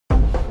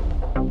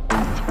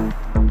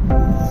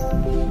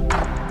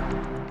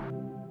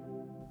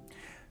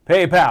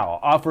PayPal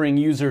offering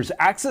users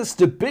access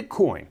to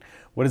Bitcoin.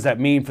 What does that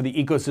mean for the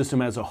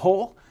ecosystem as a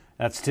whole?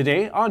 That's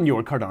today on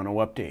your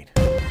Cardano Update.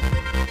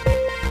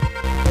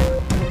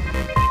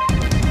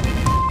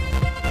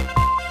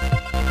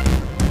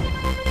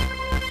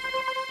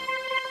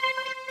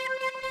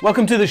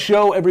 Welcome to the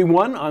show,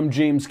 everyone. I'm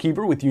James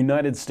Keever with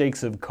United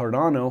Stakes of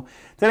Cardano.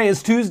 Today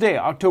is Tuesday,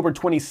 October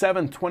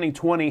 27th,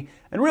 2020.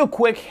 And real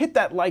quick, hit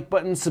that like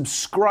button,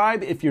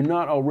 subscribe if you're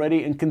not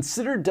already, and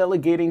consider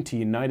delegating to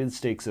United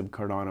Stakes of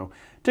Cardano,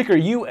 ticker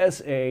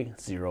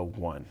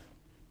USA01.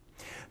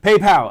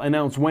 PayPal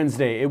announced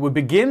Wednesday it would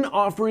begin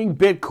offering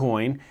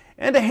Bitcoin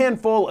and a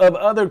handful of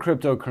other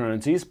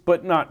cryptocurrencies,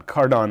 but not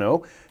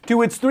Cardano,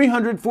 to its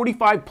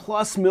 345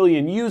 plus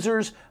million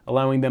users,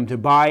 allowing them to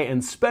buy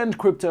and spend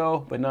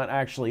crypto, but not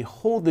actually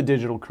hold the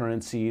digital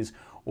currencies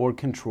or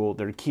control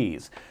their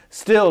keys.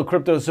 Still,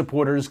 crypto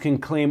supporters can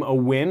claim a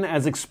win,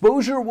 as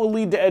exposure will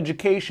lead to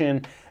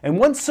education, and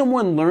once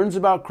someone learns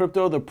about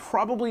crypto, they're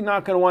probably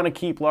not going to want to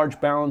keep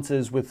large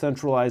balances with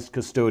centralized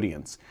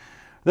custodians.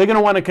 They're going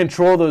to want to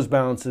control those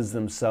balances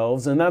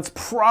themselves, and that's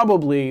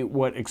probably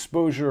what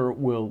exposure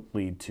will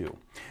lead to.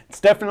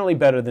 It's definitely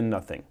better than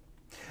nothing.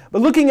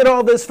 But looking at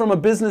all this from a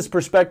business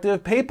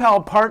perspective,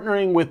 PayPal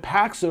partnering with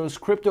Paxos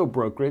crypto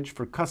brokerage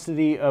for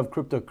custody of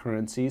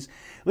cryptocurrencies,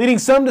 leading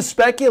some to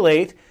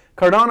speculate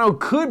Cardano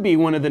could be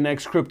one of the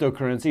next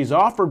cryptocurrencies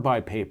offered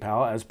by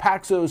PayPal, as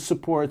Paxos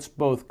supports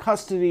both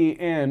custody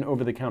and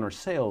over-the-counter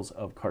sales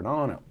of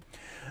Cardano.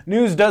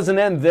 News doesn't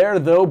end there,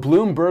 though.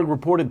 Bloomberg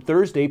reported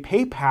Thursday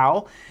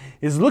PayPal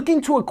is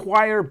looking to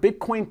acquire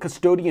Bitcoin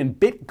custodian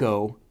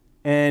BitGo,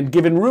 and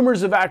given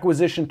rumors of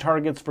acquisition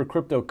targets for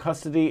crypto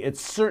custody, it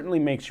certainly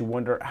makes you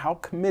wonder how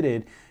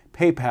committed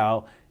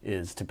PayPal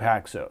is to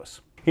Paxos.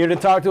 Here to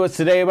talk to us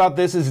today about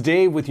this is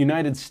Dave with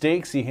United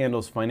Stakes. He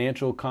handles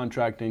financial,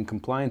 contract, and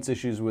compliance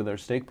issues with our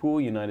stake pool,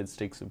 United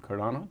Stakes of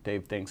Cardano.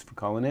 Dave, thanks for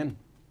calling in.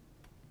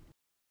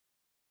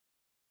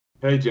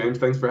 Hey, James.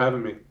 Thanks for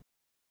having me.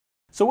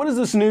 So what does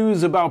this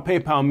news about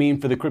PayPal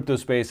mean for the crypto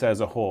space as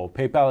a whole?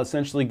 PayPal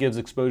essentially gives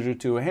exposure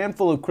to a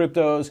handful of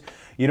cryptos.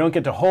 You don't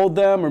get to hold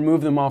them or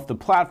move them off the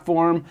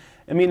platform.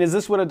 I mean, is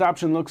this what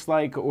adoption looks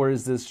like, or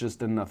is this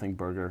just a nothing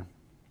burger?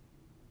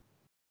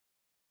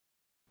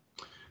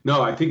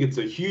 No, I think it's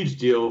a huge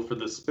deal for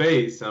the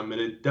space, and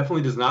it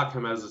definitely does not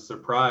come as a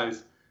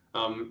surprise.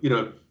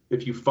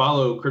 If you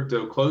follow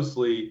crypto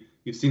closely,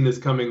 you've seen this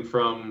coming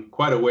from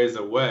quite a ways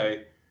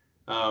away.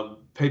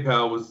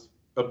 PayPal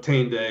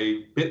obtained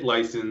a BIT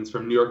license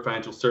from New York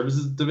Financial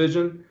Services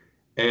Division,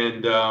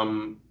 and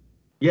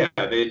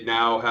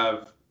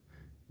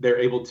they're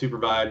able to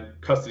provide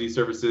custody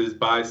services,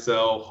 buy,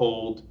 sell,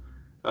 hold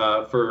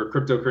for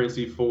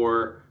cryptocurrency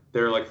for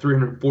their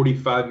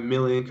 345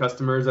 million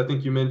customers, I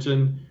think you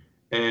mentioned,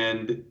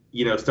 and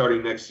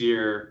starting next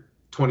year,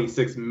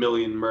 26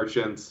 million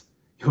merchants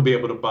you'll be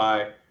able to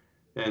buy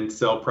and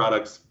sell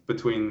products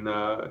between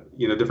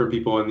different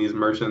people and these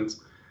merchants.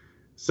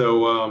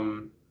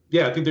 So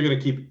I think they're going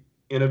to keep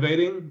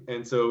innovating,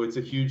 and so it's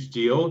a huge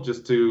deal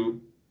just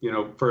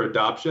for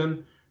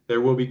adoption.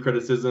 There will be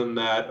criticism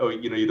that,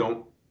 you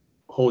don't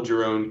hold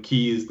your own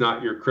keys,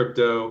 not your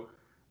crypto.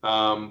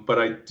 But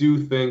I do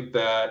think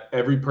that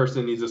every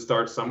person needs to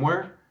start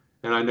somewhere.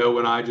 And I know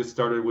when I just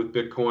started with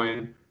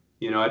Bitcoin,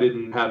 I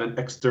didn't have an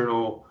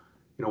external,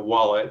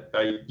 wallet.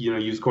 I,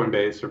 used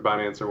Coinbase or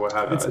Binance or what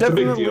have you. It's a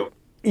big deal.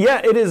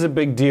 Yeah, it is a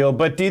big deal,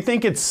 but do you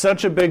think it's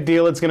such a big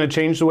deal it's going to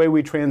change the way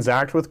we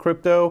transact with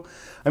crypto?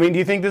 I mean, do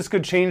you think this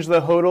could change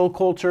the HODL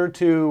culture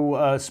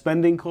to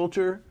spending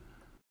culture?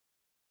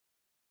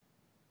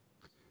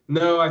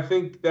 No, I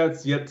think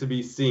that's yet to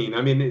be seen.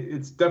 I mean,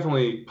 it's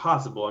definitely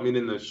possible. I mean,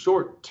 in the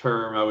short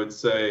term, I would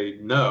say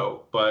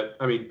no. But,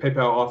 I mean,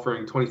 PayPal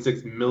offering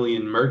 26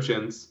 million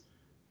merchants,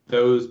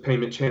 those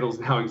payment channels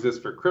now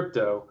exist for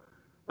crypto.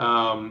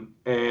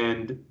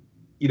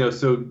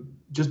 So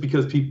just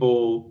because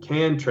people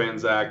can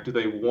transact, do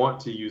they want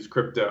to use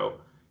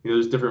crypto?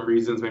 There's different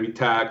reasons, maybe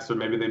tax, or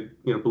maybe they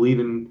believe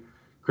in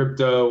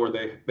crypto, or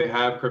they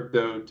have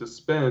crypto to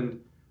spend.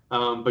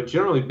 But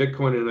generally,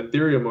 Bitcoin and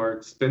Ethereum are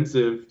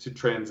expensive to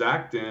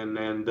transact in,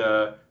 and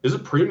there's a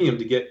premium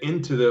to get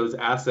into those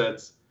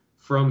assets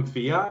from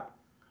fiat.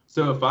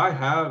 So if I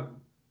have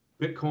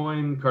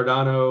Bitcoin,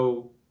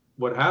 Cardano,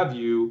 what have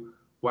you,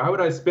 why would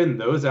I spend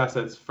those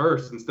assets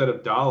first instead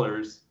of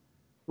dollars,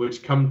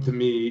 which come to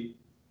me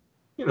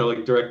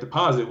like direct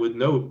deposit with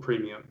no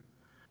premium?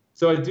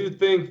 So I do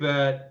think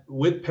that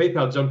with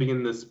PayPal jumping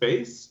in this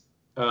space,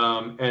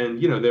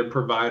 and their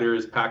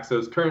providers,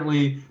 Paxos,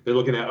 currently they're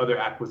looking at other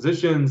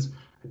acquisitions.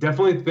 I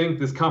definitely think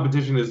this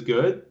competition is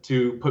good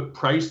to put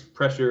price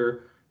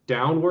pressure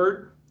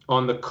downward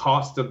on the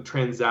cost of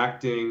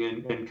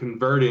transacting and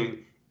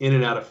converting in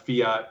and out of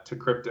fiat to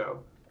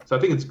crypto. So I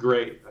think it's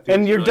great.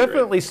 And you're really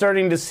definitely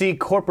starting to see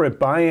corporate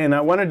buy-in.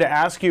 I wanted to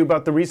ask you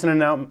about the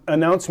recent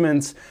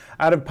announcements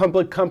out of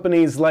public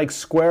companies like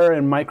Square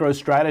and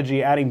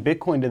MicroStrategy adding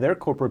Bitcoin to their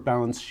corporate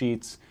balance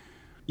sheets.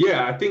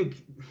 Yeah, I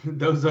think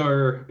those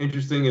are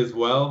interesting as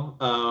well.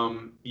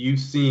 You've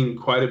seen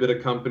quite a bit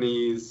of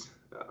companies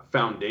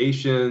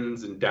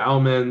foundations,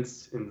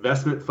 endowments,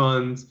 investment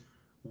funds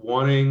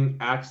wanting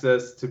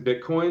access to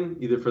Bitcoin,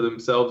 either for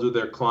themselves or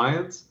their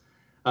clients.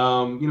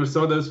 Some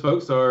of those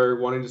folks are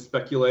wanting to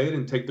speculate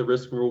and take the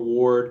risk and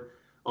reward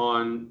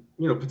on,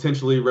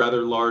 potentially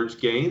rather large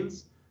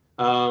gains.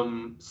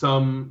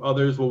 Some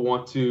others will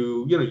want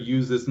to,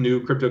 use this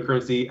new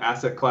cryptocurrency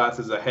asset class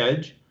as a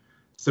hedge,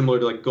 similar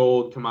to like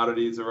gold,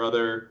 commodities, or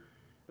other,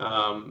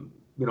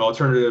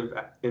 alternative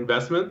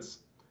investments.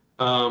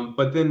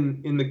 But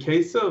then in the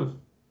case of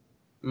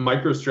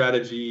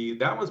MicroStrategy,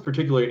 that one's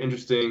particularly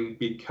interesting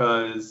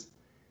because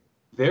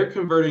they're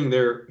converting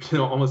their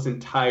almost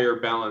entire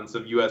balance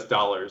of US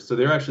dollars. So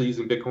they're actually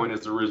using Bitcoin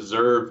as a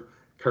reserve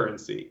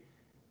currency.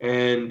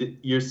 And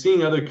you're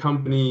seeing other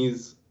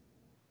companies,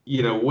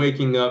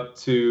 waking up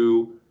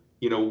to,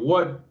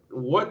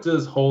 what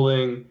does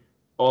holding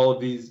all of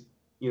these,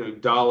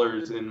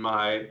 dollars in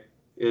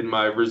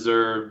my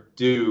reserve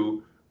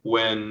do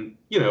when,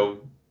 the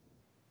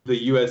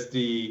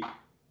USD,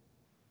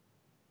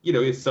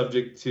 is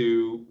subject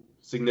to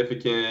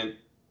significant,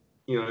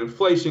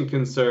 inflation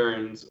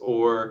concerns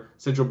or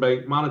central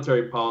bank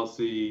monetary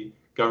policy,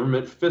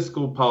 government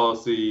fiscal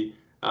policy.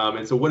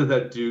 And so what does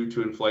that do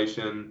to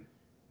inflation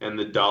and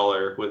the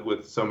dollar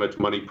with so much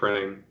money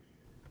printing?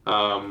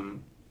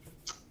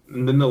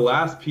 And then the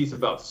last piece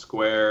about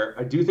Square,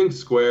 I do think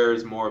Square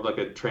is more of like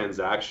a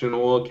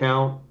transactional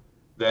account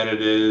than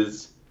it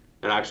is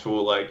an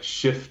actual like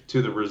shift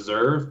to the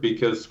reserve,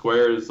 because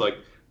Square is like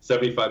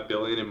 75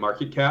 billion in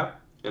market cap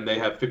and they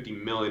have 50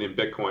 million in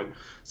Bitcoin.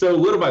 So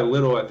little by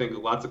little, I think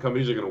lots of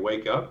companies are going to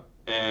wake up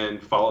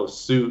and follow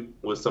suit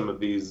with some of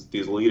these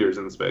leaders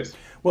in the space.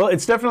 Well,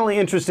 it's definitely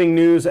interesting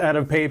news out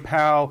of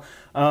PayPal.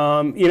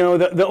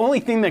 The only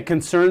thing that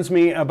concerns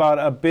me about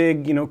a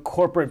big,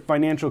 corporate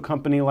financial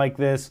company like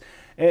this,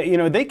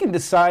 they can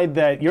decide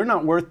that you're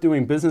not worth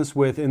doing business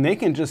with, and they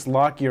can just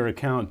lock your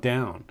account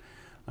down.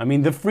 I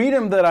mean, the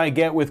freedom that I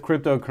get with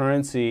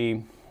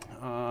cryptocurrency,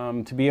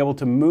 to be able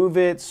to move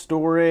it,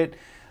 store it,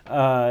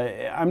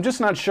 I'm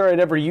just not sure I'd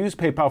ever use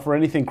PayPal for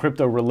anything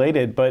crypto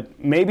related, but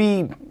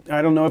maybe,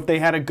 I don't know if they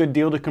had a good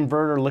deal to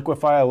convert or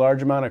liquefy a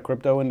large amount of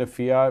crypto into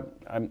fiat.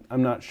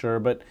 I'm not sure,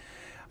 but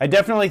I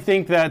definitely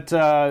think that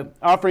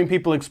offering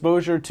people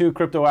exposure to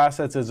crypto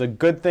assets is a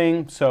good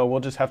thing. So we'll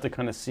just have to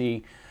kind of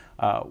see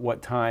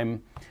what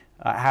time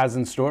has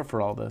in store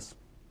for all this.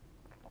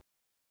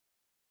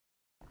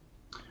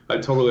 I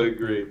totally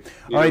agree.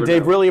 All right,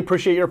 Dave, really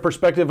appreciate your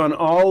perspective on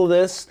all of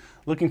this.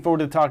 Looking forward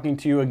to talking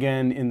to you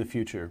again in the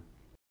future.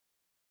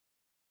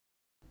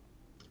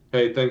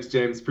 Hey, thanks,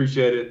 James.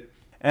 Appreciate it.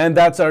 And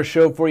that's our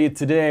show for you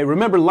today.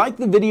 Remember, like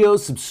the video,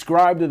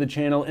 subscribe to the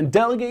channel, and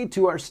delegate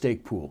to our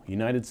stake pool,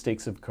 United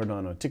Stakes of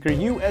Cardano, ticker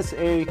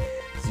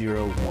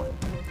USA01.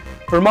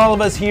 From all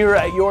of us here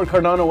at your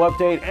Cardano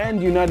Update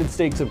and United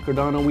Stakes of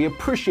Cardano, we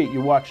appreciate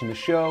you watching the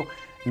show,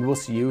 and we'll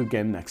see you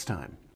again next time.